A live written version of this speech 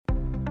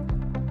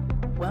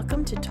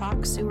Welcome to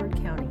Talk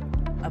Seward County,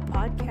 a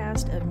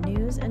podcast of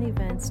news and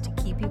events to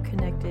keep you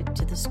connected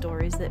to the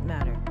stories that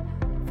matter,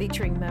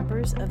 featuring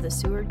members of the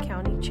Seward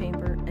County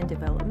Chamber and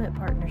Development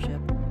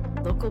Partnership,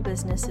 local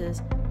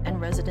businesses,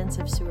 and residents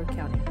of Seward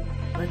County.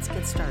 Let's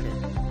get started.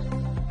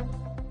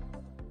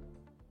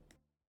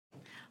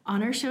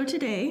 On our show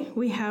today,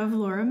 we have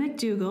Laura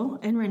McDougall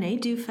and Renee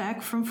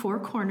Duffek from Four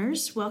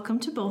Corners. Welcome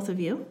to both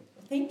of you.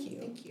 Thank you.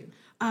 Thank you.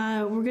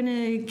 We're going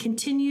to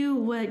continue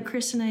what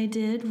Chris and I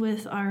did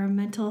with our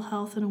Mental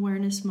Health and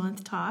Awareness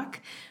Month talk.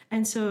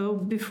 And so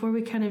before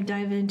we kind of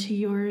dive into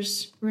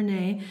yours,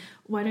 Renee,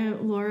 why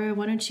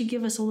don't you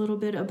give us a little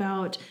bit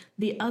about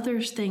the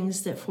other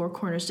things that Four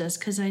Corners does?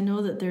 Because I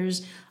know that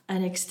there's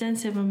an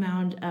extensive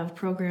amount of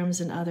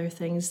programs and other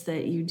things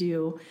that you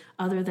do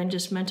other than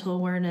just mental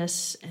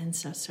awareness and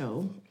stuff.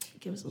 So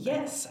give us a little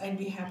bit. Yes, I'd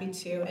be happy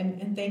to.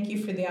 And thank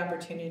you for the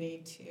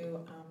opportunity to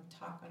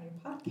talk on your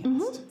podcast.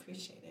 Mm-hmm.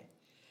 Appreciate it.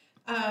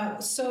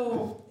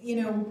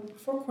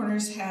 Four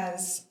Corners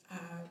has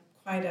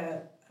quite an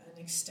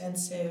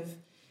extensive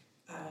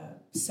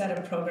set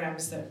of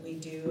programs that we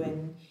do,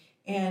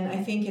 and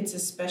I think it's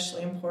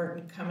especially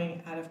important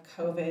coming out of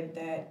COVID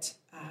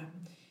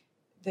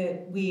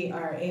that we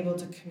are able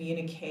to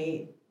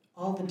communicate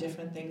all the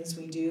different things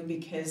we do,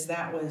 because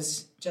that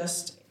was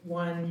just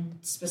one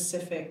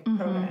specific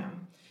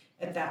program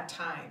at that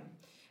time.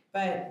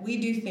 But we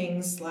do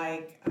things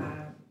like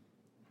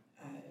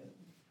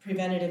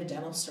preventative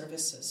dental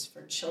services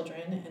for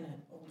children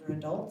and older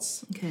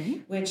adults,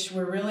 which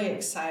we're really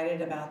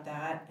excited about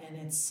that, and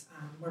it's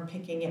we're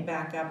picking it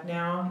back up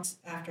now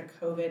after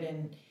COVID,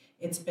 and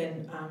it's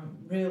been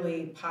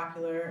really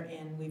popular,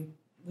 and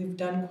we've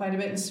done quite a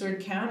bit in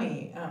Seward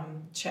County,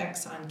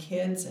 checks on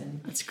kids,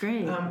 and that's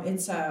great.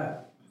 It's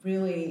a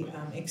really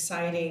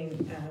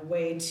exciting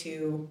way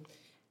to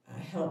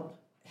help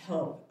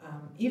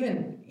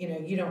even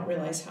you don't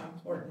realize how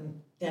important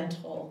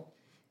dental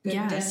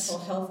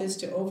health is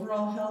to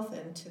overall health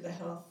and to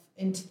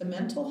the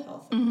mental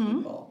health of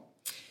people.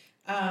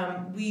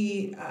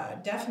 We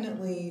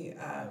definitely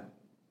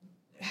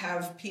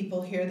have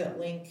people here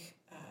that link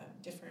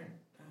different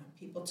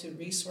people to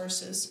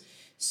resources.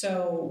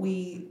 So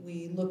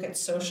we look at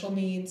social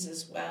needs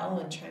as well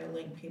and try to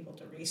link people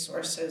to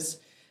resources.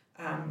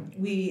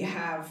 We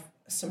have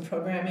some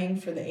programming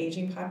for the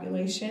aging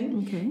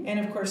population, and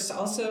of course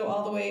also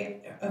all the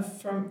way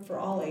for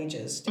all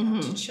ages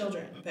down to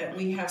children. But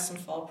we have some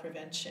fall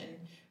prevention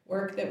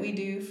work that we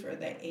do for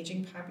the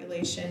aging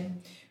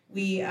population.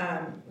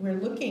 We're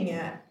looking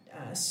at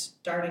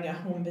starting a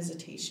home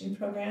visitation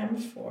program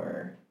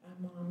for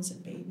moms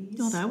and babies.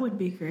 Oh, that would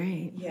be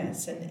great.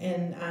 Yes,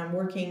 and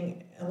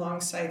working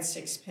alongside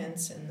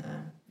Sixpence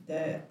and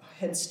the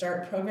Head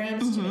Start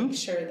programs to make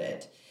sure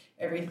that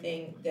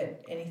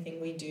anything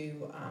we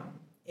do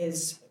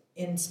is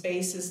in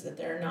spaces that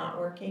they're not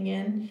working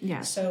in.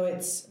 Yeah. So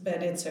it's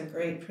a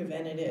great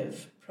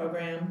preventative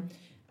program.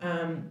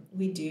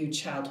 We do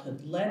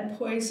childhood lead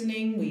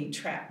poisoning. We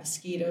trap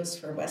mosquitoes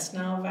for West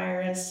Nile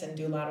virus and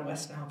do a lot of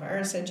West Nile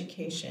virus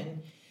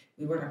education.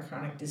 We work on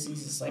chronic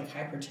diseases like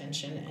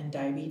hypertension and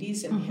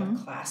diabetes, and we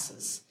have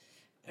classes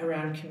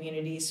around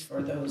communities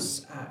for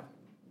those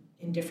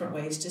in different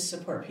ways to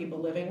support people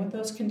living with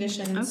those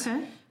conditions.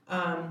 Okay.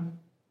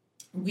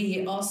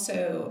 We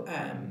also,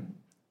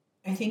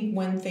 I think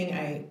one thing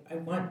I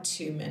want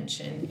to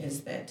mention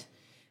is that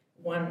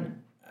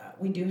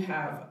we do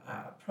have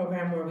a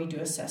program where we do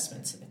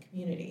assessments in the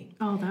community.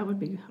 Oh, that would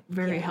be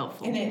very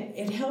helpful. And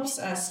it helps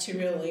us to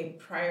really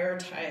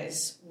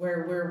prioritize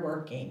where we're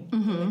working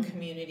in the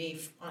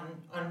community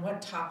on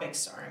what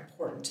topics are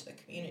important to the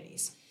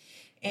communities.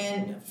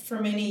 And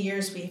for many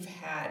years, we've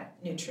had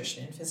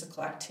nutrition and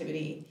physical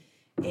activity,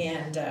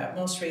 and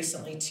most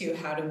recently, too,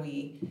 how do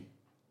we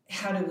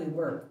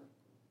work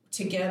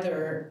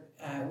together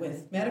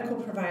with medical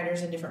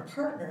providers and different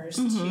partners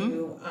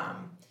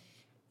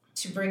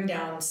to bring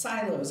down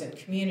silos in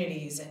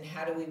communities, and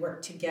how do we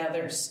work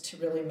together to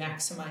really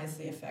maximize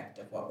the effect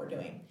of what we're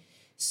doing.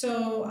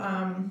 So,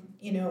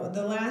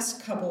 the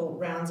last couple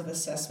rounds of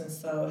assessments,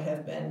 though,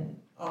 have been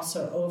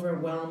also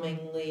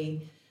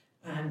overwhelmingly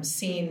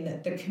seen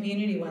that the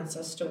community wants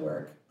us to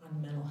work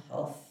on mental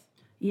health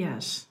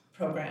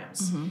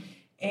programs.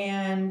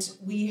 And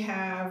we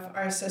have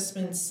our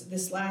assessments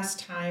this last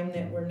time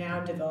that we're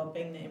now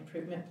developing the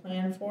improvement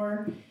plan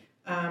for.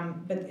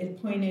 But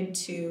it pointed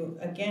to,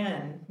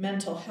 again,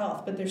 mental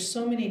health. But there's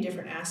so many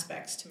different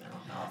aspects to mental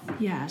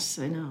health. Yes,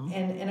 I know.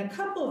 And a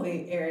couple of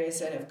the areas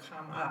that have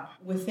come up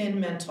within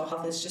mental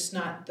health is just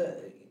not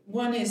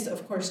one is,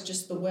 of course,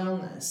 just the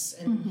wellness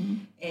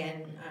and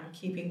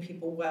keeping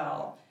people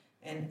well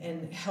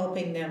and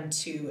helping them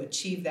to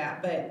achieve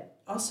that. But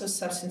also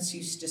substance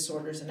use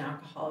disorders and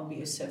alcohol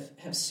abuse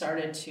have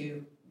started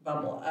to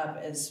bubble up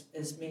as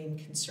main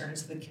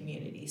concerns of the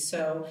community.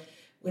 So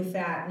with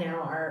that, now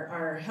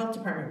our health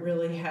department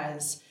really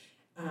has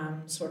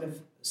sort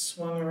of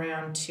swung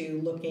around to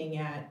looking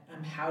at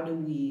how do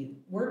we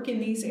work in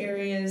these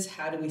areas,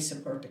 how do we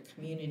support the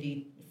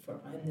community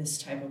in this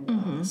type of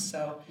wellness.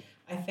 So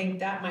I think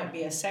that might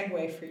be a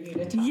segue for you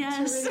to talk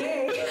yes. to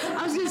Renee.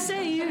 I was going to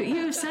say,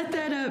 you have set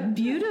that up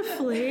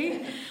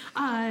beautifully.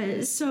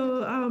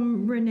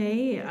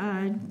 Renee,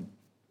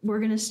 we're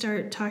going to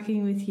start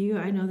talking with you.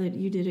 I know that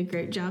you did a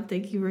great job.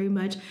 Thank you very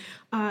much.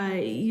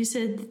 You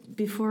said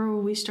before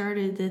we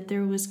started that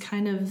there was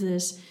kind of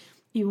this,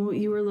 you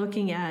were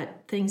looking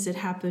at things that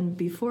happened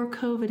before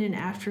COVID and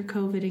after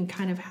COVID and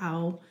kind of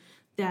how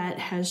that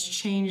has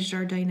changed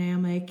our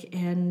dynamic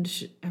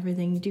and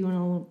everything. Do you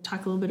want to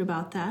talk a little bit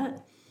about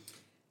that?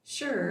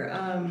 Sure.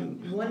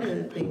 One of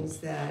the things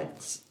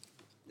that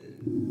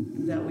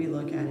we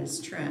look at is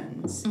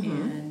trends.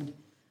 Mm-hmm.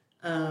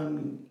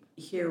 And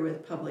here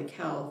with public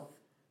health,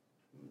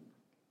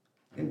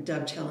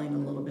 dovetailing a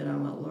little bit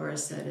on what Laura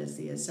said, is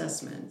the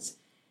assessments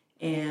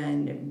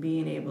and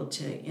being able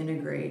to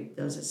integrate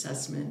those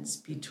assessments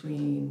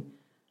between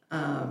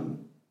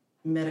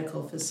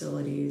medical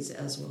facilities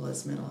as well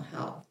as mental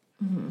health.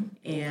 Mm-hmm.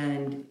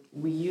 And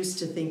we used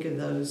to think of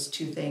those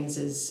two things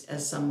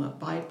as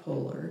somewhat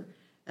bipolar,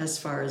 as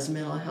far as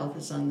mental health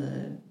is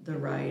on the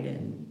right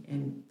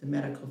and the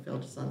medical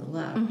field is on the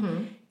left.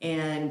 Mm-hmm.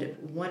 And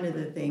one of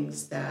the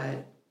things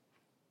that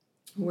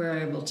we're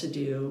able to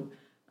do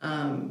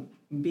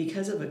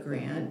because of a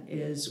grant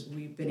is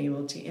we've been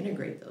able to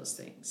integrate those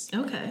things.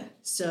 Okay.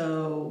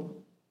 So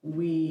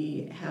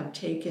we have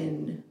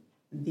taken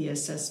the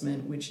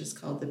assessment, which is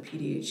called the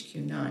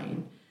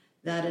PDHQ-9,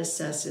 that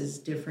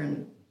assesses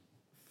different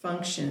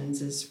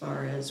functions as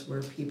far as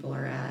where people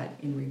are at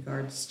in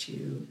regards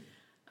to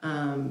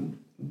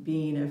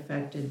being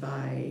affected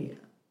by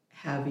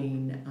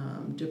having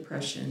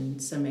depression,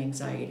 some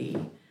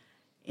anxiety,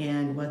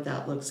 and what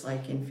that looks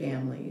like in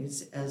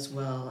families, as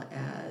well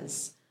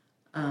as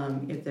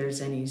if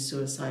there's any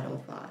suicidal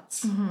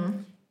thoughts. Mm-hmm.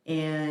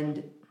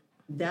 And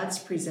that's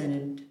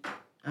presented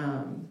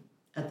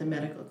at the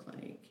medical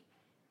clinic.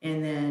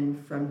 And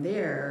then from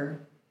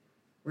there,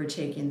 we're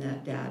taking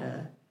that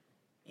data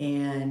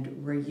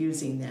and we're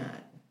using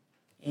that,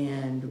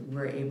 and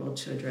we're able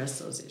to address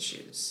those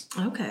issues.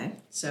 Okay.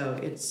 So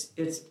it's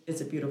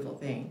a beautiful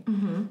thing.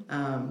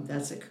 Mm-hmm.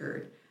 That's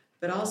occurred.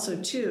 But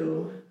also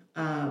too,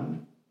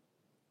 one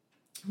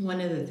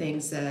of the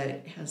things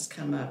that has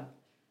come up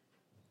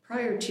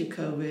prior to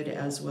COVID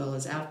as well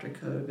as after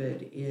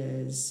COVID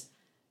is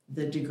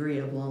the degree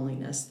of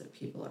loneliness that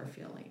people are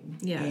feeling.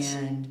 Yes.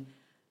 And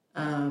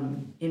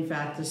in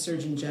fact, the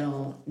Surgeon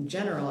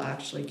General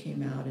actually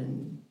came out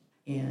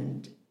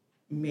and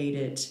made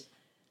it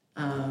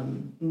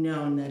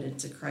known that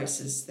it's a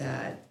crisis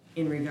that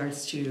in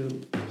regards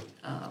to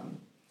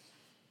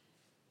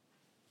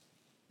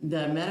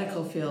the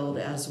medical field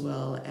as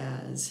well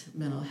as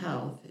mental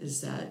health, is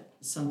that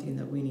something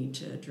that we need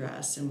to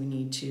address, and we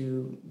need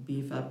to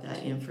beef up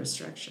that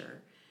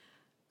infrastructure.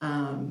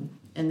 And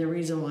the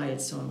reason why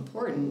it's so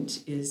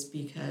important is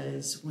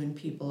because when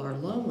people are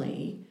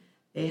lonely,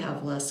 they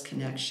have less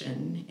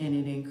connection, and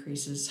it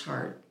increases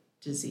heart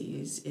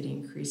disease. It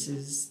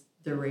increases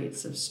the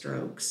rates of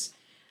strokes.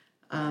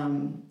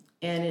 And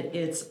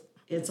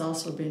it's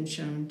also been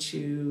shown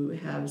to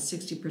have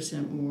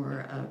 60%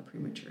 more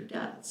premature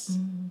deaths.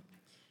 Mm-hmm.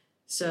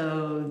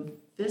 So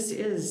this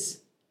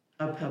is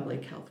a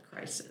public health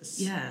crisis.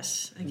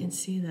 Yes, I can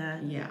see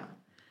that. Yeah.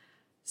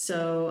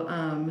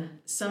 So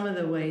some of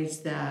the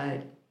ways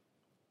that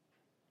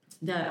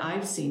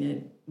I've seen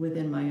it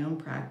within my own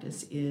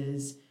practice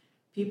is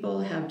people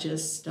have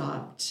just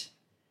stopped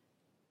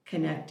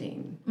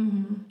connecting.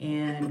 Mm-hmm.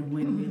 And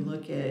when we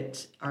look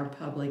at our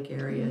public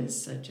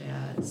areas, such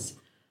as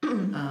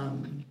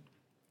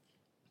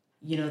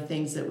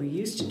things that we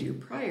used to do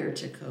prior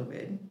to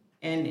COVID,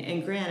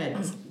 and granted,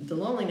 the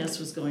loneliness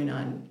was going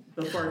on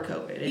before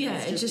COVID.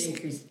 It just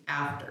increased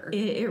after.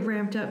 It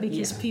ramped up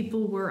because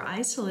people were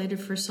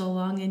isolated for so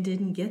long and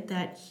didn't get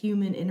that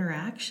human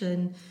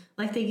interaction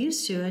like they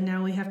used to, and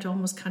now we have to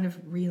almost kind of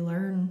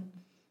relearn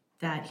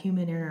that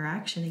human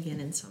interaction again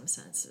in some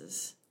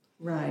senses.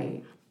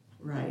 Right.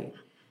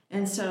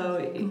 And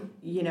so,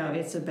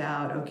 it's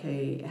about,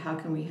 okay, how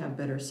can we have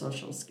better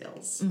social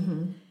skills?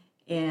 Mm-hmm.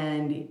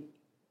 And,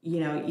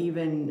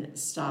 even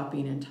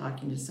stopping and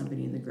talking to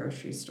somebody in the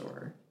grocery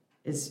store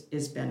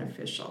is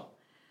beneficial.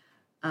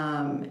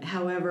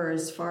 However,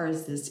 as far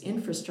as this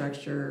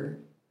infrastructure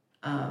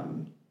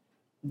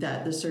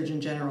that the Surgeon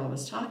General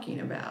was talking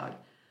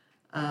about,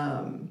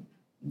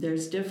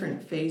 there's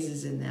different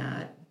phases in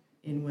that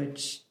in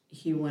which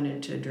he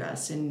wanted to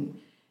address. And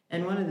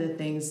one of the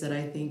things that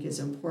I think is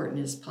important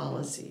is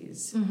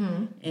policies,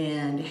 mm-hmm.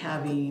 and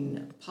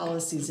having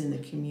policies in the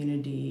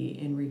community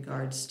in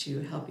regards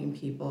to helping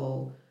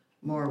people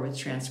more with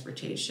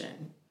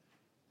transportation,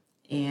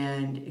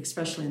 and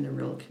especially in the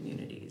rural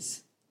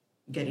communities,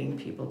 getting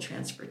people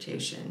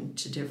transportation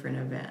to different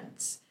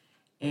events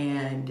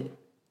and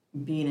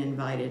being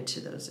invited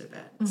to those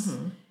events.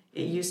 Mm-hmm.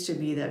 It used to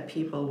be that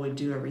people would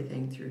do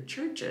everything through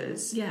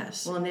churches.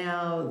 Yes. Well,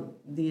 now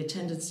the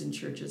attendance in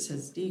churches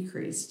has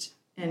decreased,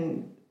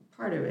 and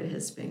part of it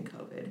has been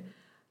COVID.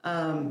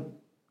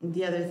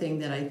 The other thing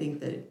that I think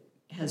that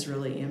has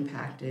really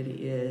impacted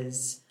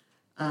is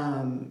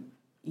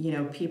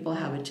people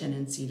have a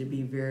tendency to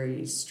be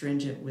very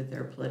stringent with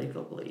their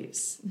political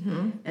beliefs.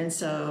 And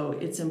so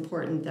it's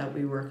important that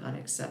we work on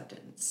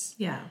acceptance.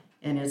 Yeah.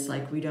 And it's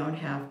like we don't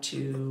have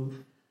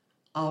to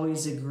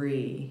always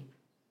agree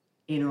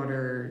in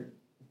order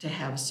to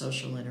have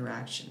social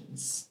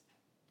interactions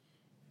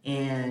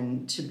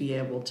and to be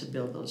able to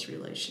build those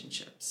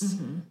relationships.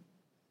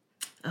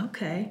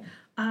 Okay.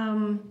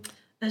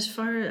 As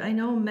far I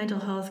know, mental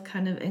health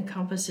kind of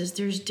encompasses,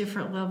 there's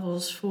different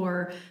levels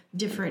for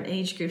different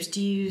age groups. Do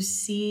you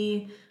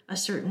see a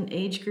certain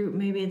age group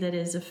maybe that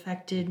is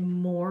affected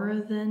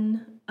more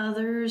than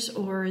others,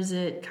 or is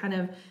it kind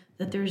of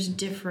that there's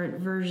different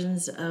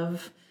versions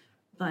of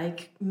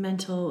like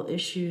mental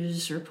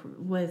issues or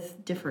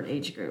with different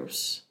age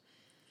groups?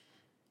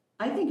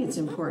 I think it's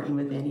important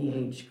with any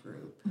age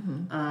group.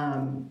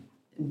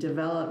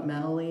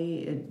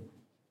 Developmentally,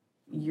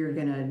 you're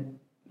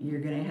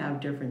gonna have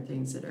different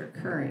things that are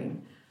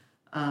occurring.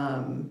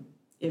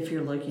 If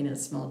you're looking at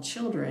small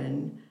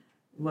children,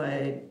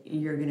 what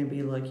you're going to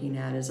be looking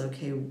at is,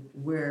 okay,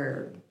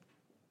 where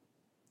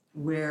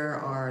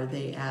are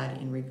they at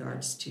in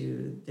regards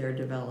to their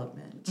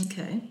development?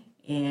 Okay.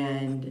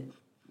 And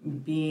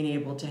being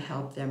able to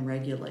help them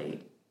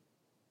regulate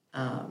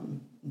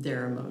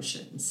their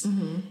emotions.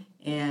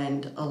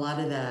 And a lot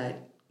of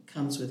that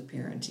comes with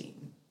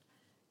parenting.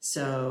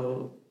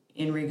 So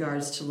in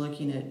regards to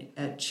looking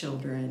at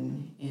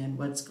children and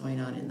what's going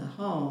on in the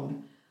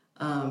home,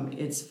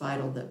 it's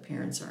vital that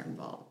parents are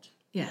involved.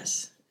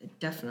 Yes,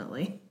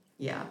 definitely.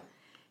 Yeah.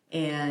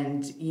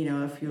 And,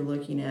 if you're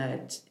looking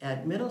at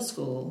middle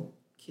school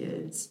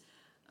kids,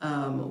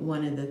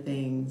 one of the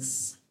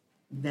things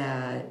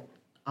that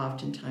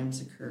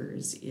oftentimes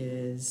occurs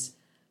is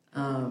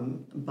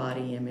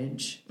body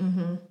image,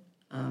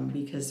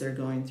 because they're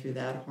going through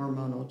that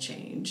hormonal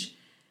change,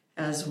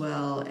 as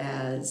well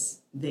as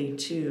they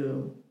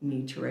too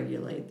need to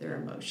regulate their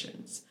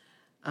emotions.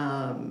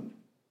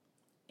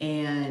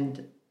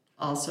 And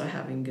also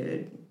having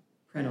good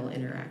parental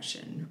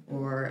interaction,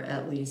 or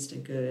at least a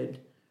good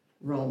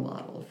role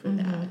model for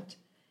that.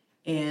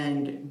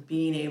 And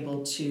being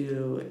able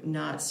to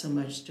not so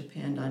much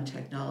depend on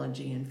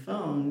technology and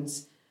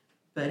phones,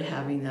 but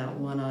having that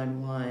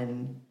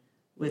one-on-one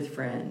with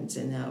friends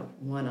and that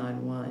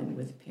one-on-one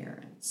with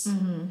parents.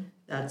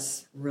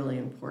 That's really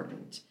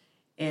important.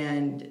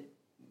 And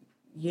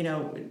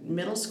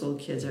middle school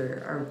kids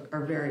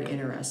are very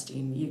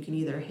interesting. You can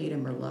either hate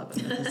them or love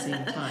them at the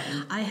same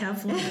time. I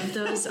have one of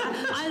those.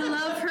 I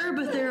love her,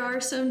 but there are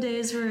some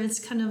days where it's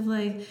kind of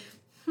like,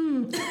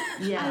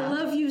 I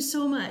love you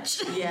so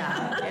much. And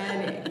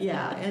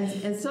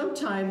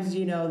sometimes,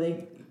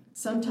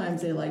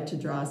 sometimes they like to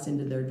draw us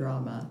into their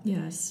drama.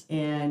 Yes.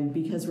 And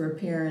because we're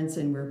parents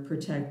and we're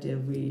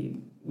protective,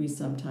 we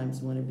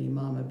sometimes want to be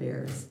mama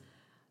bears.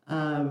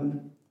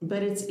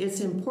 But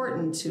it's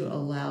important to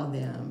allow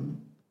them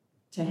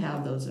to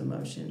have those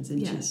emotions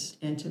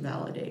and to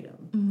validate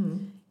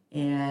them,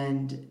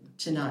 and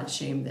to not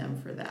shame them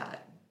for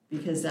that,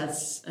 because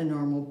that's a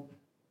normal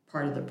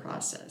part of the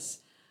process.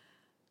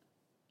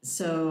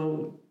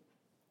 So,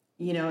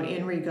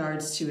 in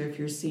regards to if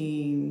you're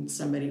seeing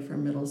somebody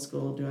from middle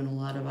school doing a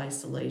lot of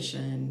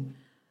isolation,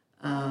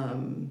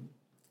 and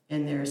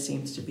there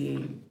seems to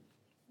be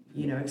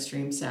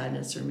extreme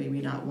sadness or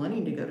maybe not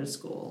wanting to go to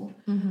school,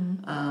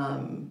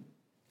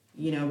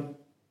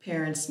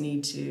 parents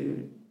need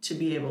to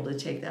be able to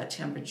take that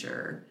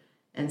temperature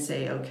and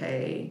say,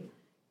 okay,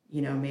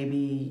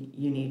 maybe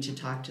you need to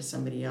talk to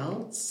somebody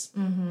else,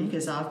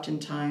 because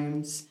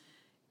oftentimes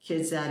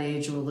kids that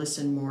age will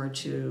listen more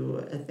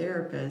to a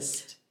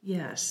therapist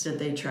that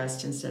they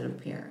trust instead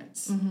of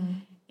parents.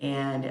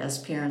 And as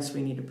parents,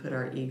 we need to put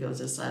our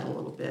egos aside a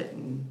little bit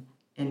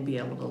and be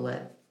able to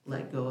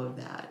let go of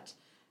that.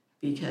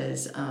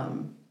 Because,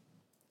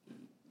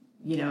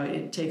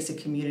 it takes a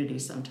community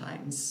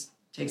sometimes,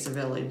 takes a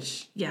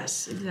village.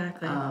 Yes,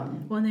 exactly.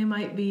 Well, they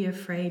might be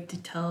afraid to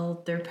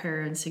tell their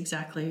parents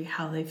exactly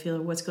how they feel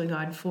or what's going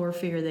on for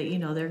fear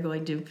that, they're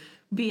going to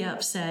be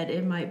upset.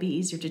 It might be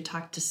easier to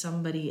talk to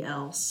somebody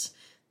else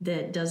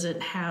that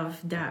doesn't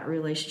have that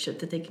relationship,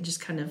 that they can just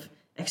kind of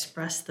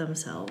express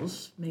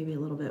themselves maybe a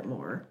little bit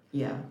more.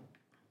 Yeah.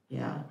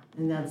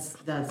 And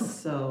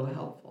that's so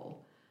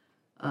helpful.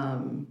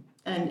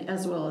 And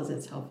as well as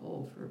it's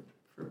helpful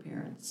for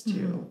parents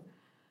too.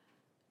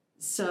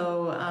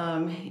 So,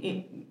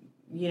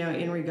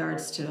 in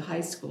regards to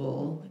high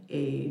school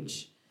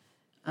age,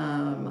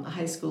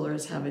 high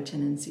schoolers have a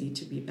tendency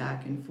to be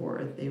back and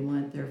forth. They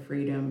want their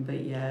freedom,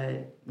 but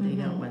yet they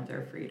don't want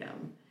their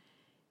freedom.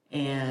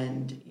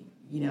 And,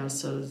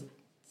 so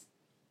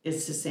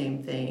it's the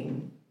same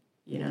thing.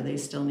 They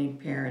still need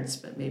parents,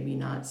 but maybe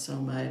not so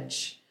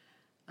much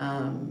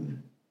of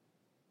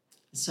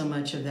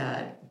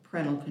that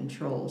parental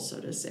control,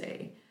 so to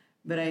say.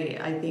 But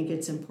I think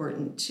it's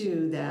important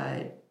too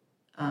that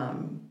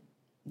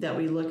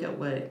we look at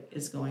what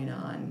is going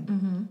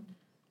on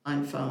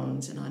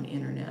phones and on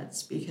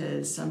internets,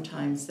 because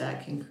sometimes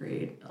that can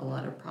create a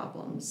lot of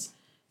problems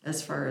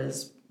as far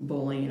as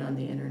bullying on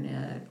the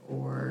internet,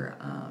 or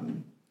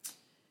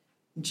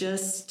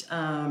just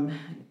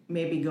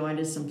maybe going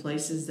to some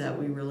places that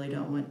we really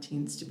don't want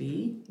teens to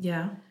be.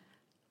 Yeah.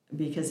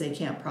 Because they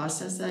can't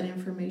process that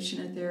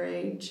information at their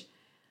age.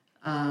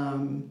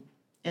 And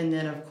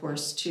then, of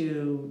course,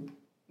 too,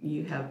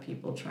 you have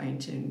people trying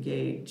to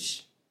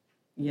engage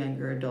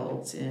younger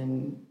adults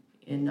in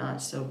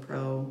not so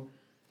pro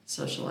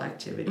social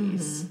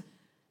activities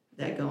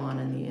that go on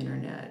the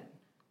internet.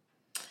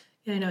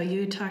 Yeah, I know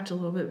you talked a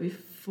little bit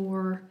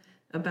before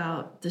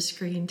about the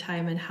screen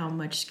time and how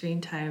much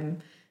screen time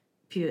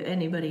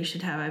anybody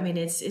should have. I mean,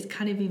 it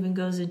kind of even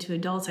goes into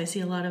adults. I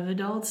see a lot of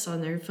adults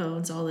on their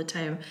phones all the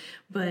time,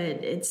 but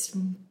it's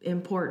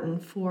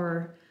important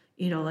for,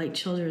 like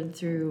children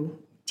through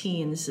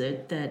teens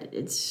that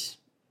it's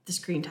the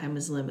screen time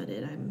is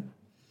limited.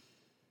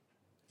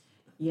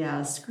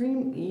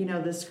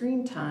 The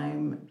screen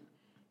time,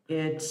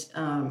 it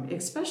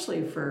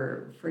especially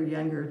for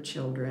younger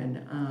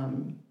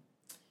children,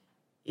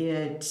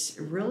 it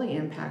really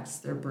impacts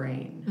their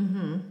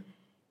brain.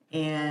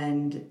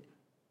 And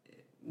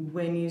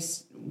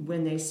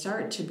when they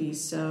start to be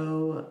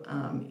so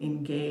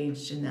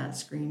engaged in that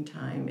screen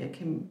time,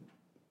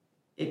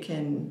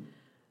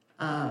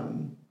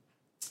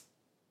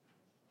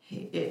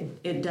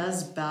 it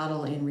does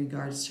battle in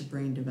regards to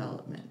brain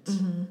development.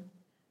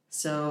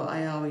 So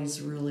I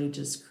always really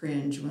just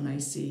cringe when I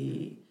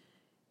see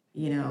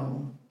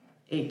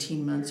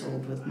 18 months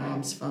old with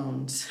mom's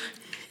phones.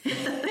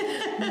 It's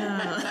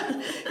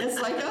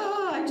like,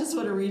 I just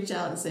want to reach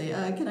out and say,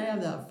 can I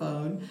have that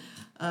phone?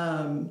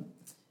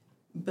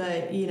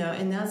 But,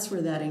 and that's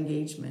where that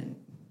engagement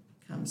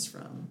comes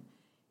from.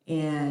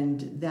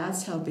 And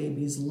that's how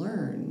babies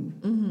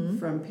learn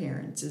from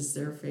parents, is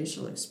their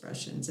facial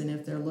expressions. And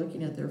if they're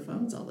looking at their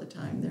phones all the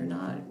time, they're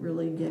not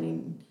really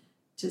getting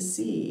to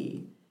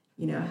see,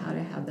 how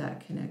to have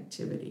that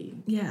connectivity.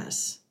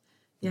 Yes.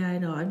 Yeah, I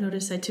know. I've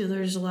noticed that too.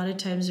 There's a lot of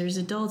times there's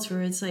adults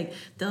where it's like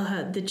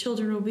the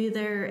children will be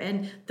there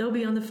and they'll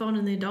be on the phone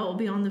and the adult will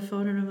be on the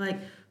phone, and I'm like,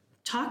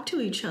 talk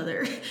to each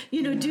other,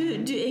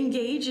 do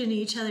engage in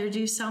each other,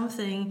 do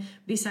something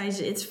besides.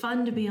 It's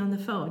fun to be on the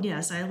phone.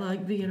 Yes, I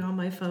like being on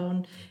my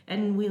phone,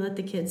 and we let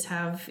the kids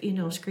have,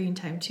 screen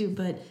time too,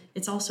 but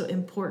it's also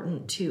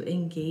important to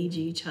engage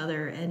each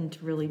other and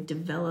really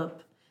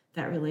develop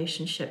that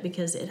relationship,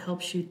 because it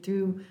helps you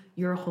through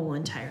your whole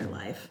entire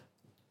life.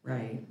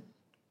 Right.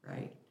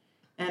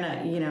 And,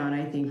 and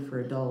I think for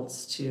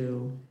adults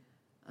too,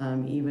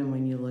 even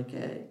when you look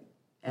at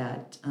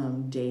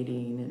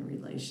dating and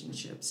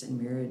relationships and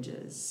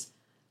marriages,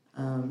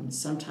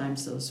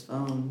 sometimes those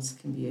phones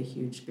can be a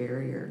huge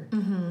barrier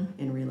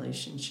in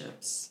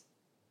relationships.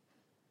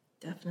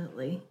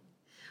 Definitely.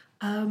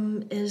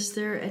 Is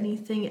there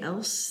anything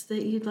else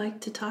that you'd like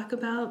to talk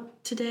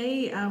about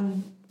today?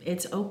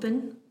 It's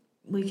open.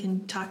 We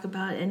can talk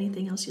about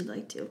anything else you'd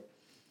like to.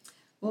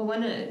 Well,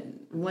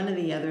 one of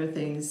the other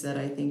things that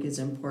I think is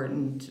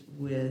important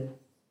with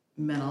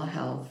mental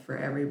health for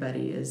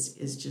everybody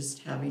is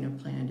just having a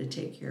plan to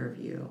take care of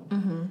you,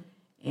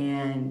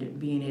 and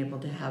being able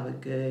to have a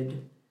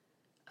good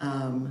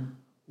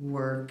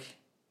work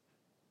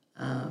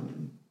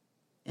and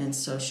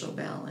social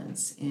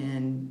balance,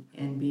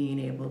 and being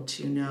able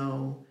to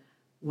know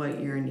what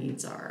your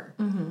needs are.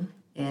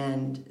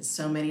 And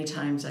so many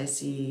times I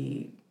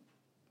see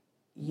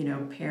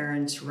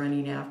parents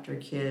running after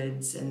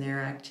kids and their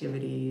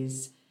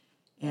activities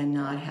and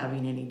not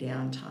having any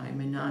downtime,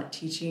 and not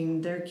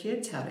teaching their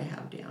kids how to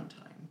have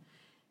downtime.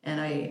 And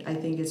I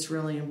think it's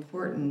really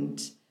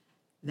important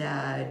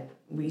that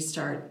we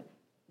start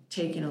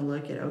taking a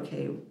look at,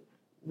 okay,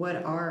 what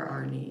are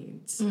our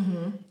needs?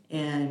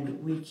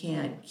 And we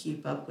can't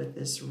keep up with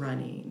this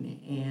running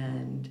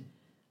and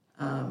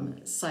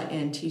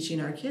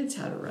teaching our kids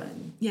how to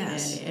run.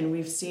 Yes. And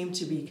we've seemed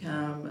to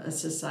become a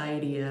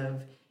society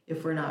of,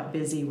 if we're not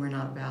busy, we're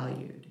not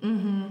valued.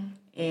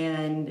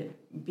 And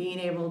being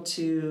able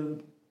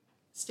to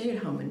stay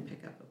at home and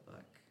pick up a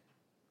book,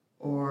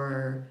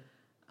 or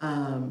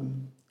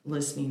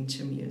listening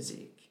to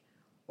music,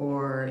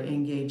 or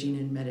engaging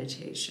in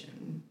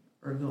meditation,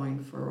 or going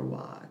for a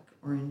walk,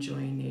 or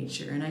enjoying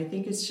nature. And I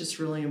think it's just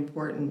really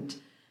important,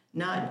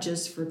 not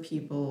just for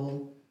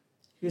people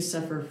who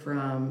suffer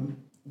from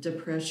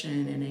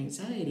depression and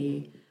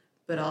anxiety,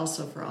 but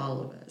also for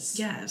all of us.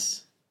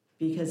 Yes.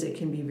 Because it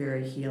can be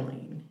very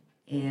healing.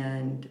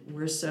 And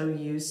we're so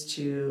used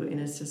to, in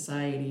a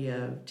society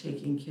of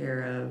taking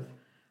care of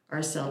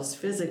ourselves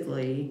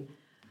physically,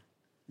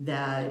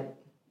 that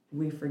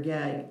we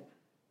forget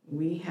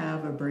we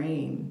have a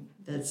brain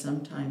that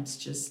sometimes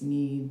just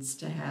needs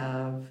to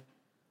have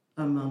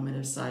a moment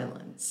of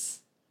silence.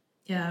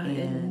 Yeah,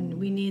 and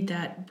we need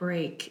that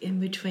break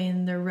in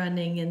between the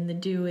running and the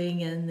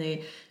doing and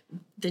the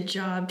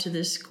job to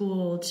the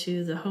school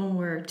to the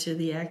homework to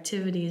the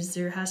activities.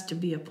 There has to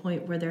be a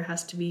point where there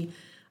has to be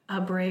a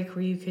break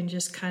where you can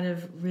just kind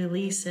of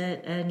release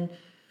it and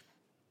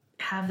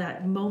have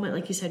that moment,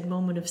 like you said,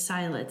 moment of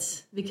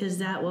silence, because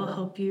that will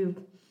help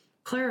you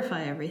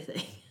clarify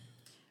everything.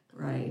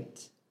 Right.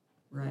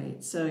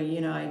 So,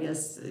 I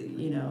guess,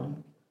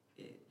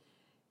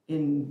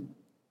 in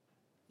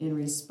in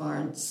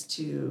response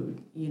to,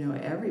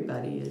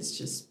 everybody is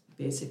just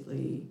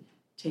basically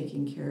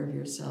taking care of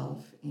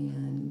yourself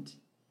and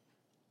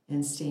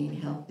staying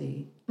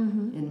healthy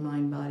in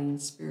mind, body,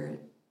 and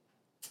spirit.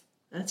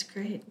 That's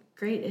great.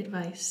 Great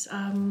advice.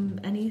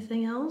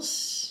 Anything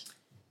else?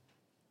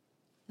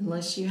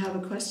 Unless you have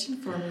a question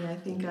for me, I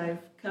think I've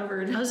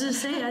covered. I was going to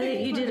say, I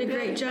think you did a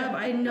great job.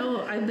 I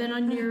know I've been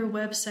on your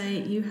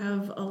website. You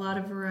have a lot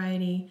of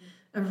variety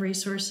of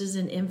resources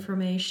and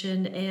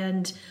information.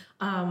 And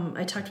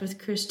I talked with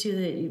Chris, too,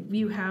 that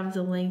you have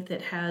the link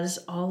that has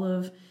all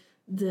of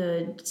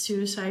the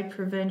suicide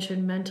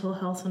prevention, mental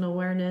health, and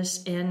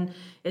awareness. And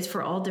it's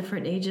for all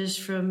different ages,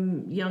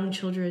 from young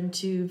children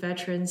to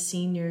veterans,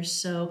 seniors.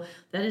 So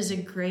that is a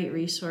great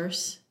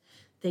resource.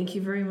 Thank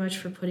you very much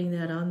for putting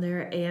that on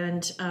there.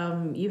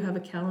 And you have a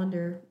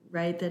calendar,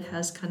 right, that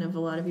has kind of a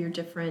lot of your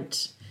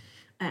different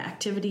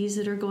activities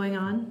that are going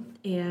on.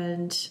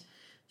 And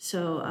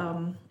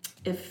so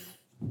if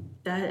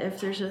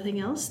there's nothing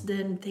else,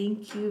 then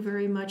thank you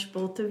very much,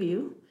 both of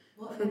you.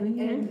 Well,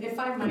 and if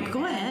I might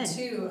go add ahead.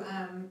 too,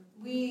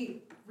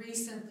 we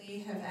recently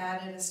have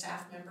added a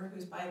staff member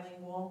who's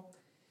bilingual.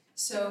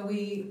 So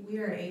we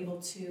are able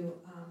to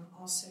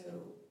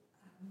also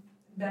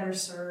better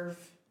serve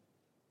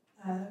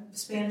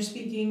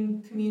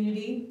Spanish-speaking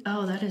community.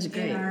 Oh, that is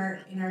great.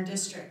 In our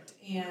district,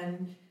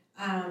 and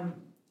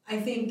I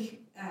think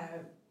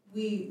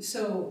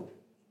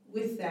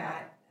with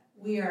that,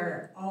 we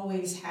are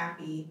always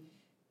happy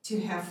to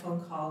have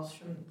phone calls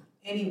from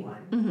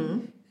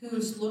anyone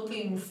who's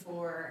looking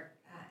for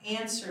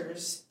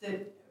answers,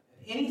 that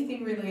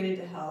anything related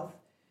to health.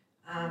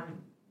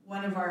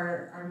 One of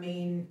our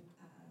main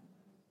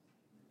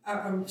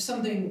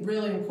something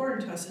really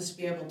important to us is to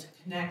be able to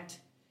connect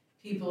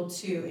people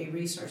to a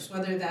resource,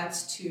 whether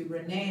that's to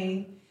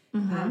Renee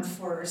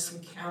for some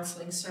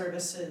counseling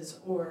services,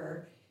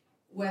 or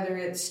whether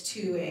it's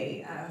to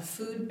a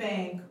food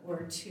bank,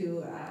 or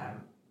to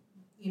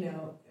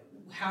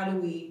how do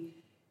we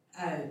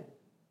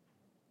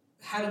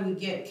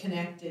get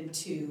connected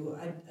to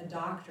a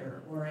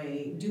doctor, or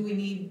do we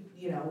need,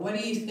 what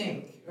do you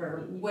think,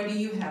 or what do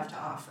you have to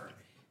offer?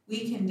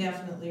 We can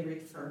definitely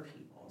refer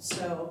people.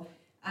 So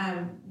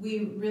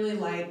we really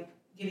like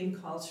getting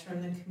calls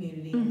from the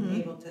community and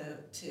able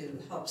to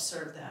help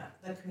serve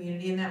the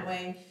community in that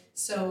way.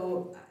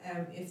 So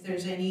if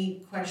there's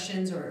any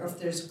questions, or if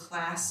there's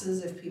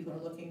classes, if people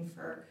are looking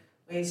for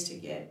ways to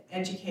get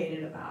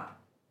educated about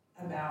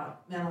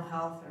mental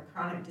health or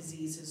chronic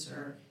diseases,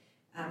 or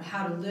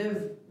how to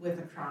live with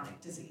a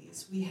chronic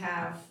disease, we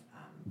have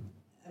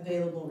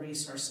available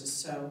resources.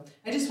 So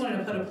I just wanted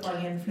to put a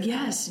plug in for that.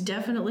 Yes,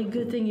 definitely.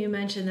 Good thing you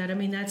mentioned that. I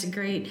mean, that's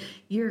great.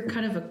 You're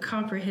kind of a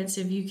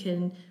comprehensive, you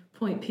can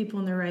point people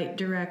in the right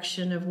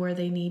direction of where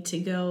they need to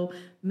go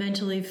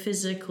mentally,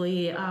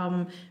 physically,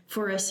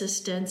 for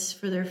assistance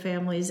for their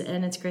families.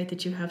 And it's great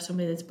that you have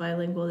somebody that's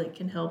bilingual that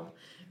can help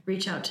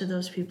reach out to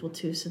those people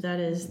too. So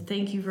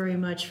thank you very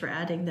much for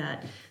adding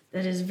that.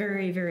 That is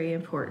very, very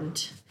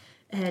important.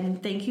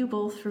 And thank you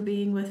both for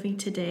being with me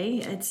today.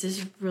 It's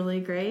just really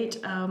great.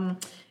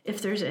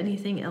 If there's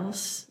anything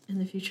else in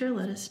the future,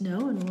 let us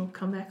know, and we'll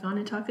come back on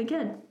and talk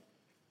again.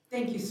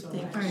 Thank you so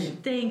much. All right.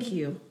 Thank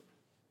you.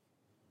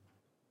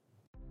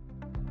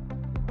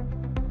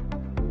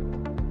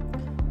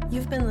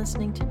 You've been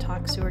listening to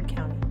Talk Seward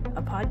County,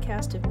 a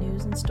podcast of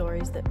news and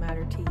stories that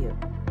matter to you.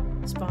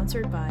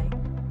 Sponsored by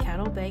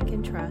Cattle Bank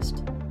and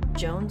Trust,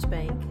 Jones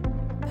Bank,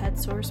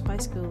 PetSource by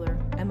Schooler,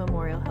 and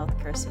Memorial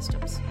Healthcare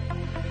Systems.